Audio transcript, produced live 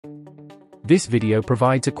This video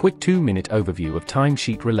provides a quick 2-minute overview of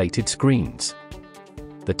timesheet-related screens.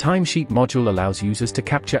 The Timesheet module allows users to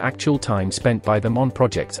capture actual time spent by them on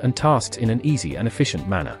projects and tasks in an easy and efficient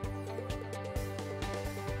manner.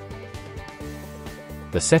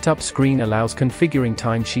 The Setup screen allows configuring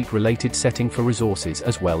timesheet-related setting for resources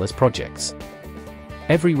as well as projects.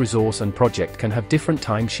 Every resource and project can have different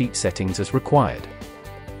timesheet settings as required.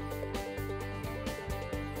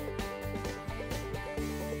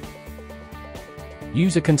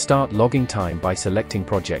 User can start logging time by selecting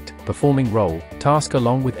project, performing role, task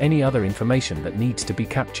along with any other information that needs to be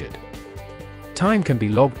captured. Time can be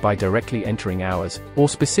logged by directly entering hours, or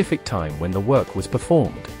specific time when the work was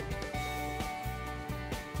performed.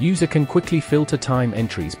 User can quickly filter time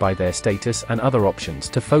entries by their status and other options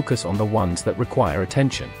to focus on the ones that require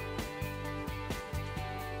attention.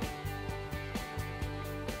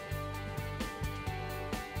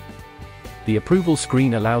 The Approval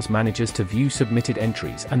screen allows managers to view submitted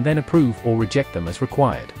entries and then approve or reject them as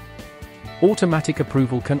required. Automatic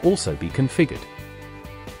approval can also be configured.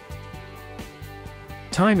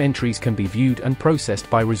 Time entries can be viewed and processed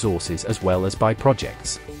by resources as well as by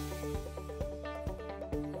projects.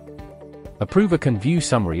 Approver can view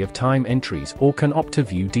summary of time entries or can opt to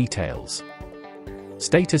view details.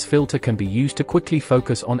 Status filter can be used to quickly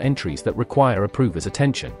focus on entries that require approver's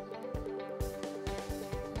attention.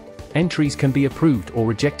 Entries can be approved or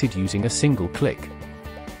rejected using a single click.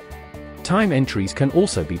 Time entries can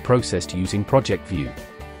also be processed using Project View.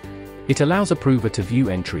 It allows approver to view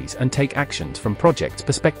entries and take actions from project's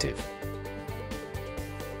perspective.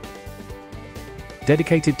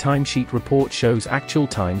 Dedicated Timesheet report shows actual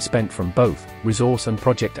time spent from both resource and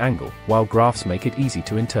project angle, while graphs make it easy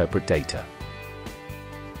to interpret data.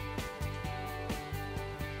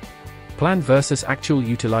 Planned versus actual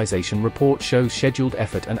utilization report shows scheduled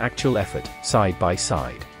effort and actual effort, side by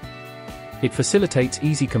side. It facilitates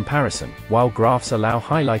easy comparison, while graphs allow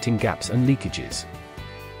highlighting gaps and leakages.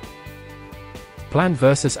 Planned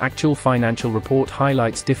versus actual financial report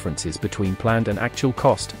highlights differences between planned and actual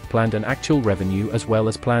cost, planned and actual revenue as well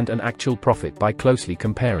as planned and actual profit by closely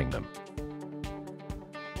comparing them.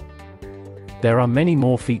 There are many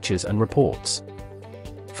more features and reports.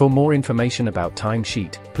 For more information about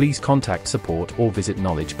Timesheet, please contact support or visit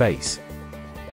Knowledge Base.